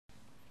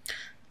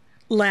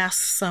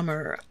Last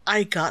summer,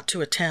 I got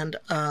to attend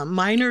a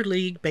minor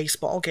league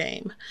baseball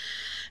game.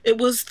 It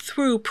was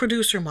through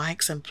producer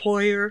Mike's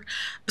employer,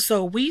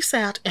 so we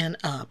sat in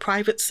a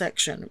private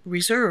section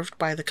reserved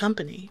by the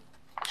company.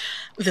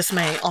 This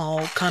may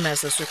all come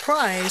as a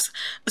surprise,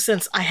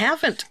 since I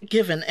haven't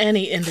given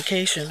any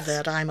indication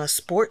that I'm a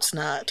sports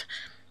nut,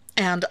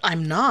 and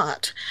I'm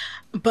not,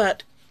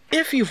 but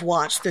if you've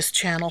watched this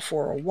channel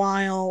for a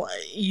while,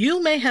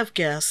 you may have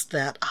guessed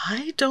that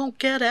I don't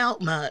get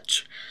out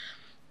much.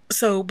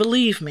 So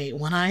believe me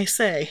when I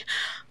say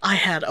I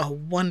had a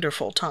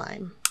wonderful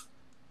time.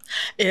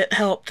 It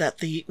helped that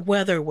the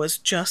weather was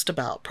just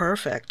about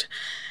perfect.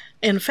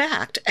 In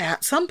fact,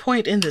 at some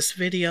point in this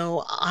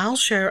video, I'll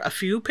share a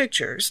few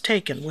pictures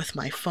taken with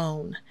my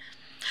phone.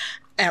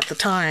 At the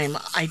time,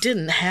 I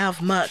didn't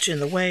have much in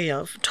the way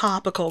of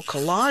topical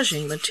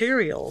collaging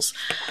materials,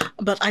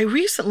 but I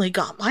recently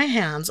got my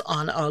hands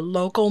on a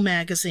local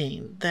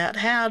magazine that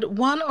had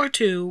one or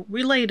two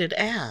related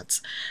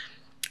ads.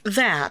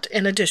 That,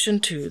 in addition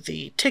to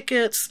the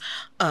tickets,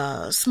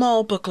 a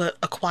small booklet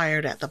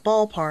acquired at the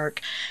ballpark,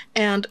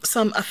 and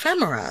some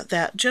ephemera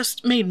that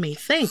just made me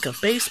think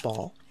of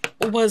baseball,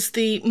 was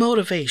the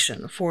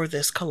motivation for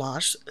this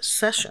collage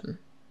session.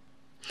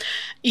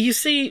 You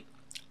see,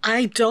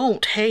 I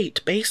don't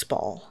hate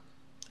baseball.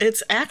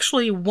 It's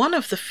actually one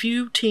of the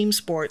few team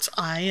sports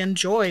I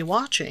enjoy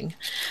watching,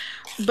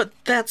 but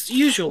that's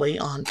usually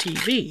on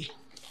TV.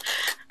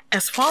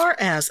 As far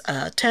as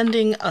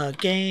attending a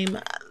game,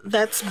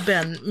 that's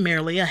been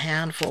merely a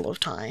handful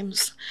of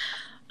times.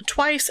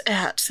 Twice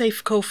at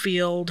Safeco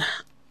Field,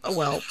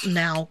 well,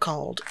 now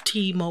called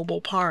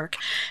T-Mobile Park,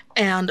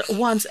 and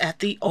once at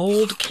the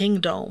old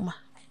Kingdome.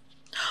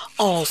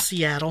 All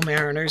Seattle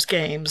Mariners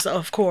games,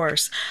 of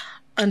course,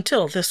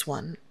 until this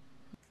one.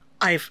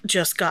 I've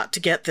just got to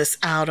get this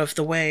out of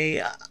the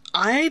way.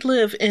 I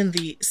live in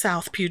the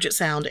South Puget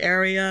Sound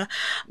area,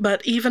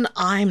 but even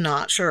I'm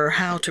not sure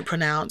how to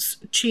pronounce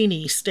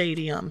Cheney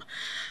Stadium.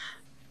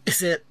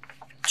 Is it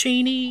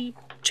Cheney,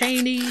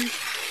 Cheney,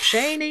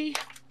 Shaney?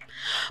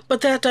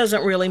 But that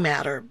doesn't really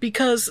matter,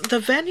 because the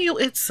venue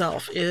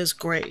itself is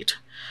great.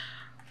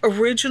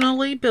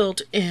 Originally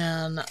built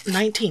in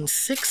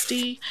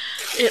 1960,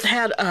 it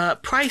had a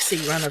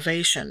pricey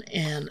renovation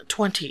in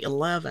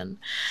 2011.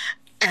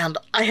 And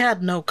I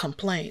had no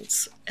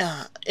complaints.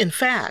 In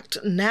fact,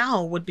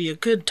 now would be a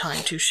good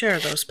time to share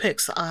those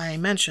pics I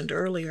mentioned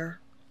earlier.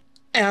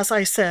 As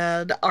I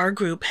said, our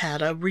group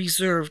had a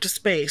reserved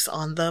space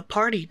on the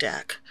party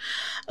deck.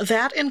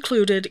 That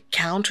included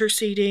counter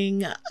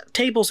seating,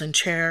 tables and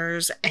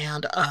chairs,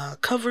 and a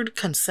covered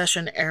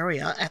concession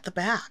area at the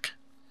back.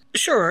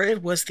 Sure,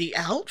 it was the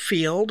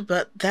outfield,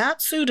 but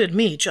that suited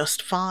me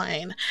just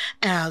fine,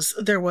 as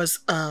there was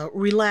a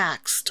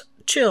relaxed,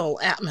 chill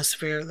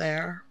atmosphere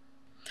there.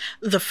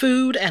 The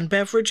food and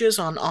beverages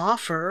on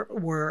offer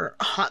were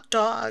hot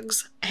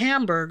dogs,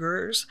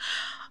 hamburgers,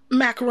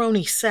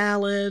 macaroni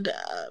salad,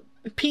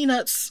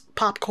 peanuts,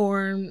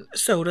 popcorn,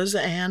 sodas,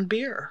 and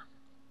beer.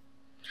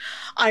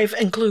 I've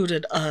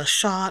included a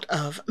shot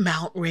of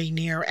Mount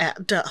Rainier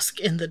at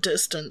dusk in the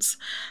distance.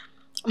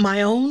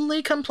 My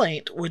only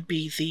complaint would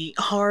be the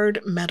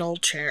hard metal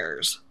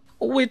chairs,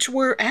 which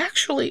were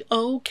actually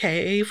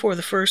okay for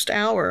the first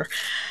hour,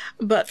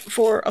 but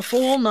for a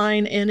full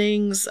 9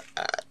 innings,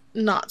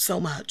 not so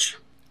much.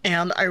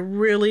 And I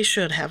really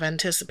should have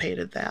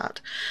anticipated that.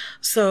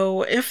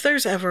 So if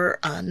there's ever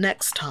a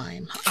next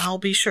time, I'll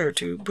be sure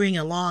to bring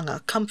along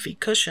a comfy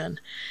cushion.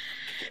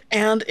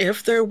 And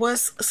if there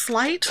was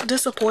slight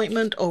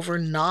disappointment over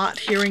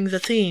not hearing the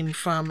theme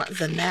from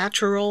The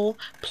Natural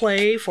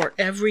play for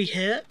every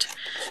hit,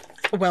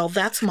 well,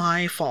 that's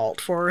my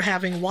fault for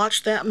having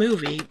watched that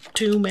movie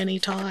too many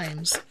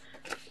times.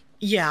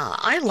 Yeah,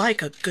 I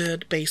like a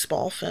good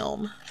baseball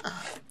film.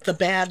 The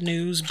Bad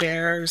News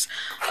Bears,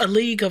 A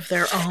League of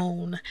Their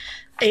Own,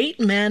 8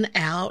 Men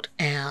Out,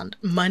 and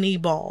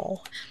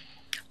Moneyball.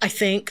 I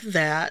think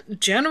that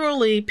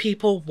generally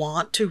people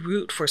want to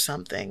root for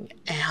something,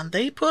 and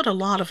they put a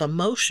lot of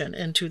emotion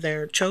into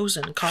their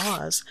chosen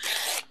cause.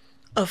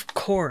 Of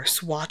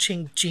course,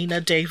 watching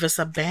Gina Davis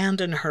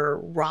abandon her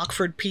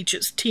Rockford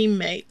Peaches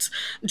teammates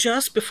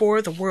just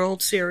before the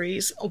World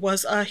Series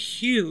was a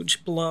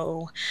huge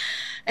blow.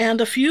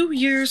 And a few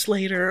years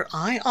later,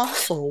 I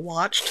also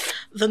watched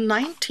the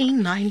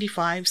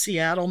 1995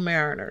 Seattle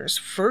Mariners'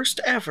 first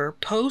ever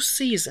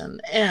postseason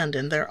end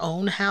in their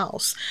own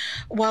house,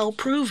 while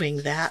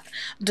proving that,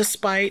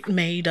 despite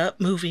made-up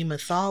movie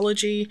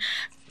mythology,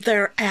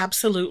 there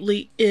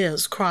absolutely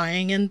is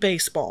crying in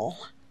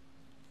baseball.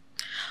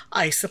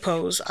 I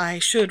suppose I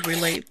should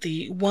relate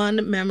the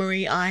one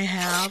memory I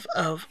have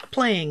of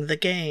playing the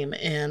game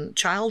in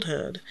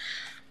childhood.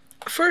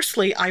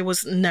 Firstly, I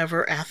was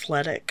never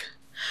athletic,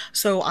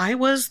 so I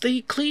was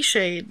the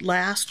cliched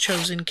last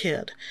chosen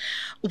kid,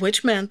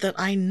 which meant that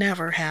I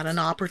never had an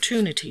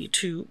opportunity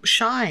to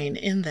shine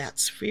in that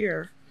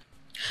sphere.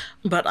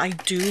 But I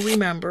do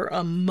remember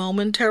a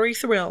momentary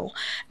thrill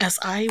as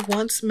I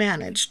once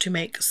managed to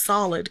make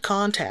solid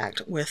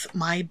contact with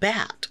my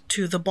bat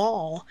to the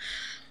ball.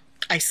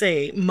 I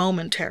say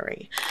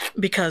momentary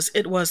because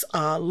it was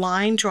a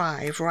line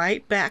drive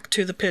right back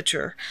to the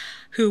pitcher,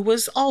 who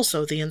was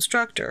also the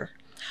instructor,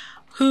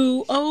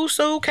 who oh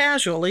so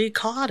casually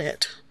caught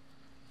it.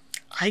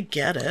 I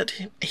get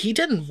it. He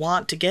didn't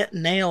want to get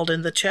nailed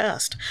in the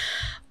chest.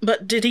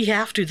 But did he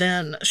have to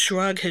then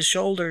shrug his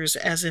shoulders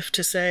as if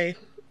to say,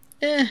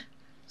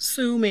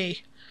 sue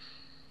me?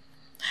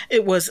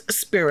 It was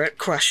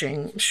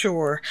spirit-crushing,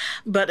 sure,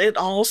 but it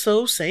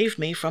also saved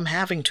me from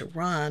having to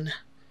run.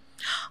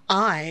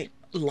 I,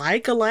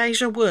 like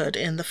Elijah Wood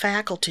in The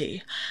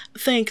Faculty,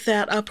 think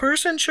that a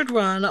person should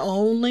run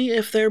only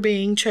if they're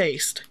being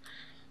chased.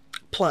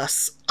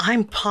 Plus,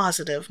 I'm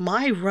positive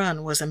my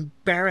run was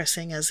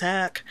embarrassing as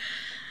heck.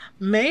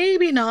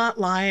 Maybe not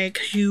like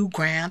Hugh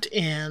Grant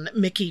in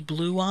Mickey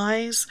Blue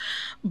Eyes,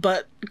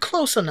 but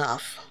close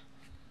enough.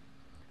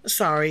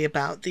 Sorry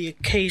about the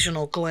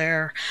occasional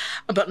glare,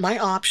 but my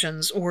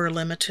options were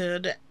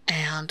limited,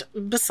 and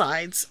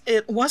besides,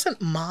 it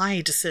wasn't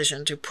my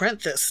decision to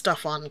print this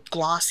stuff on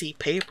glossy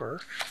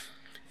paper.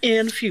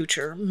 In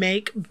future,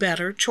 make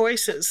better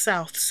choices,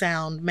 South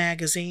Sound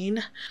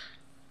magazine.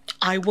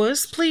 I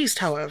was pleased,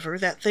 however,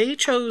 that they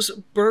chose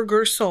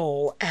Burger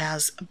Soul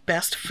as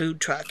best food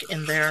truck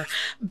in their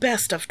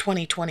Best of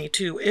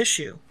 2022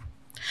 issue.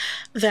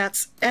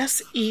 That's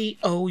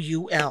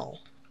SEOUL.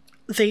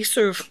 They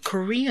serve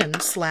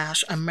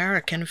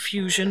Korean/American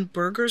fusion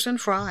burgers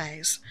and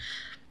fries.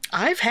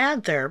 I've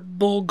had their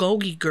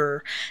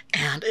bulgogi-gur,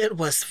 and it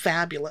was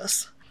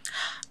fabulous.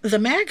 The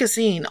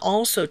magazine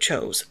also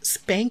chose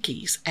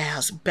Spanky's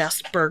as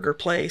best burger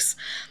place.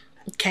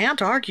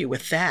 Can't argue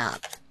with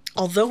that.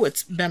 Although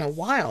it's been a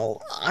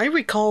while, I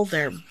recall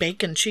their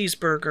bacon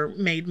cheeseburger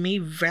made me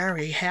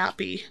very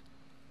happy.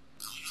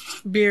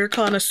 Beer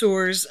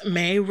connoisseurs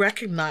may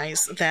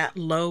recognize that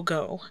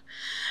logo.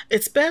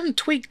 It's been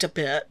tweaked a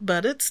bit,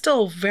 but it's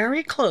still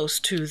very close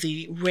to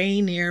the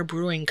Rainier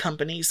Brewing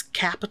Company's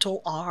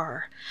capital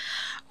R,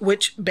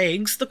 which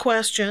begs the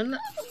question,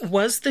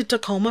 was the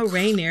Tacoma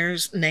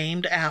Rainiers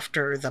named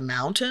after the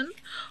mountain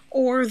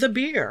or the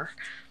beer?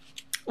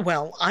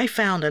 Well, I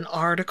found an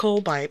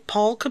article by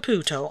Paul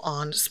Caputo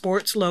on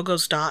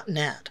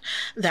sportslogos.net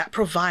that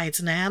provides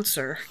an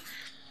answer.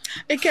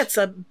 It gets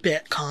a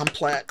bit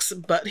complex,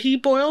 but he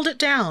boiled it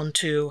down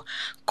to,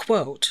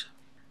 quote,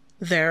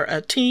 "They're a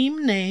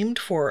team named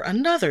for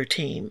another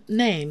team,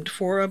 named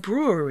for a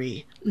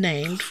brewery,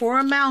 named for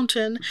a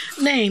mountain,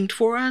 named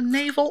for a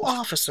naval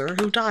officer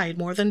who died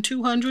more than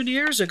 200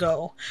 years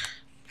ago,"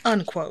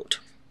 unquote.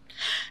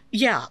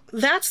 Yeah,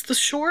 that's the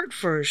short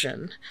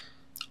version.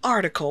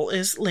 Article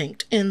is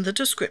linked in the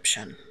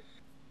description.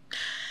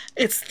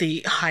 It's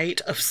the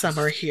height of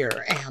summer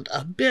here and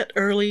a bit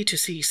early to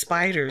see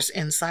spiders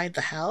inside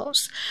the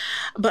house,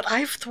 but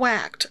I've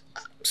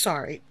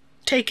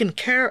taken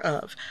care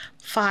of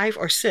 5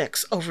 or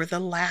 6 over the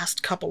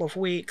last couple of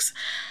weeks.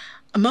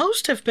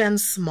 Most have been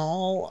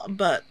small,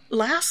 but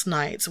last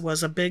night's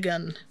was a big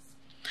one.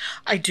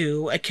 I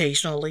do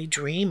occasionally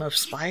dream of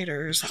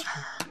spiders,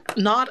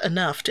 not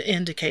enough to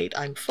indicate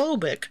I'm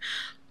phobic,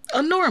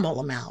 a normal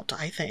amount,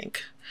 I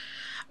think.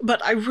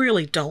 But I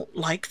really don't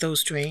like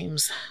those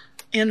dreams.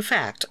 In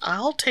fact,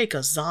 I'll take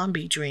a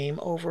zombie dream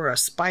over a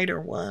spider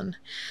one.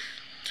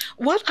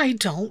 What I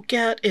don't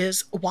get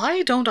is,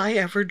 why don't I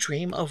ever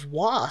dream of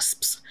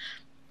wasps?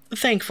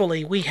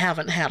 Thankfully, we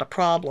haven't had a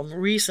problem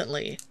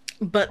recently,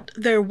 but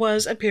there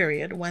was a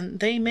period when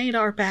they made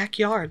our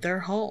backyard their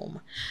home.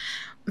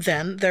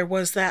 Then there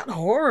was that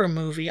horror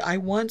movie I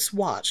once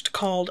watched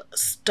called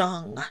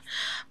Stung,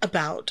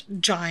 about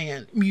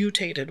giant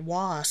mutated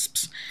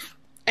wasps.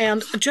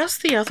 And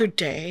just the other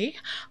day,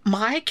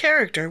 my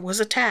character was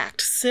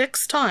attacked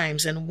 6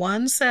 times in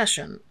one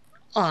session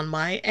on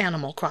my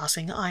Animal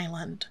Crossing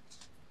island.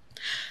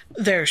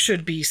 There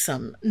should be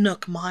some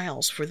Nook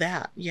miles for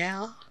that,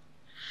 yeah?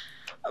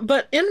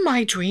 But in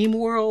my dream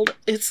world,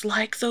 it's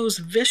like those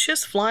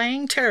vicious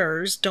flying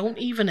terrors don't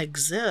even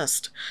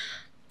exist.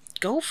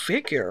 Go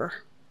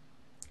figure.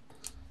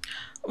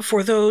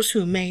 For those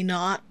who may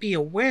not be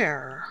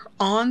aware,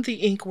 on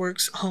the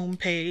Inkworks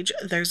homepage,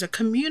 there's a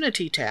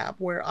community tab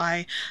where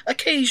I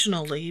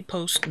occasionally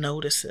post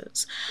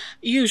notices,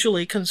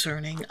 usually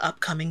concerning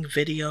upcoming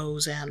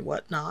videos and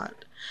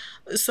whatnot.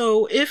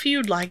 So if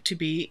you'd like to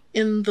be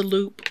in the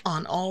loop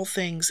on all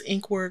things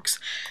Inkworks,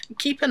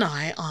 keep an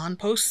eye on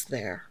posts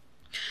there.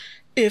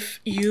 If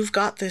you've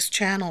got this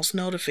channel's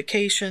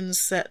notifications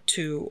set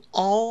to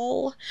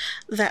all,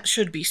 that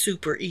should be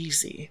super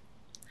easy.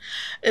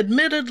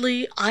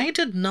 Admittedly, I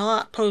did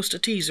not post a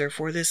teaser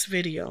for this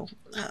video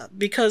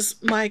because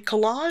my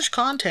collage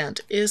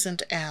content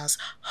isn't as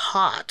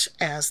hot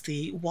as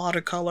the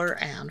watercolor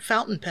and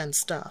fountain pen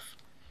stuff.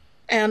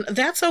 And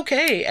that's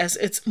okay, as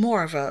it's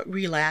more of a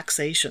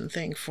relaxation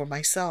thing for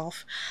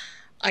myself.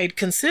 I'd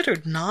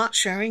considered not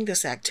sharing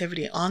this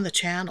activity on the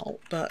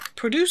channel, but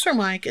producer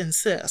Mike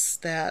insists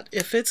that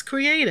if it's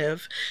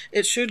creative,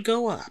 it should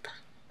go up.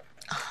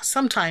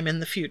 sometime in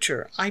the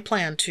future, I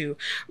plan to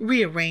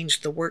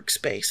rearrange the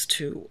workspace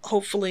to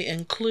hopefully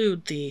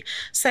include the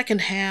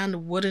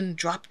secondhand wooden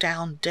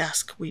drop-down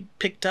desk we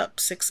picked up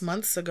 6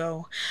 months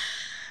ago.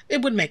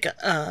 It would make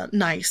a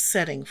nice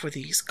setting for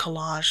these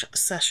collage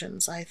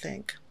sessions, I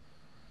think.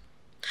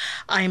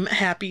 I'm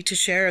happy to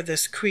share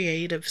this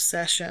creative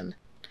session.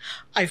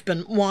 I've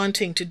been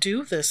wanting to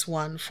do this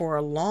one for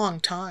a long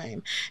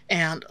time,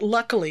 and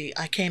luckily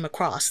I came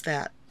across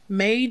that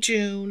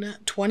May-June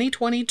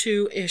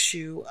 2022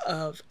 issue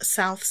of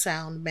South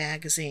Sound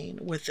magazine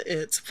with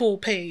its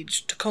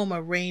full-page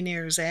Tacoma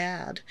Rainier's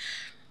ad.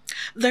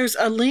 There's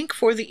a link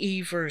for the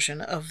e-version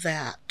of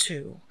that,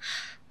 too.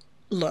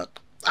 Look,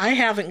 I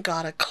haven't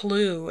got a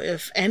clue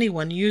if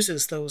anyone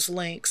uses those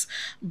links,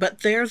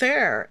 but they're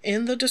there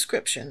in the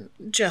description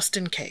just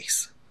in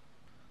case.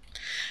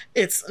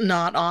 It's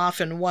not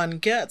often one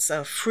gets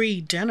a free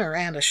dinner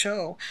and a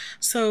show,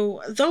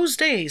 so those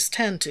days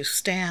tend to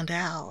stand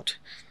out.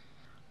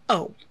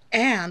 Oh,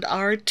 and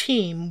our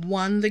team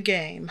won the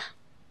game.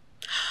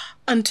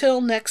 Until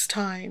next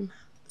time,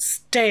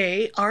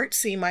 stay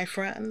artsy, my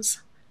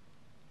friends.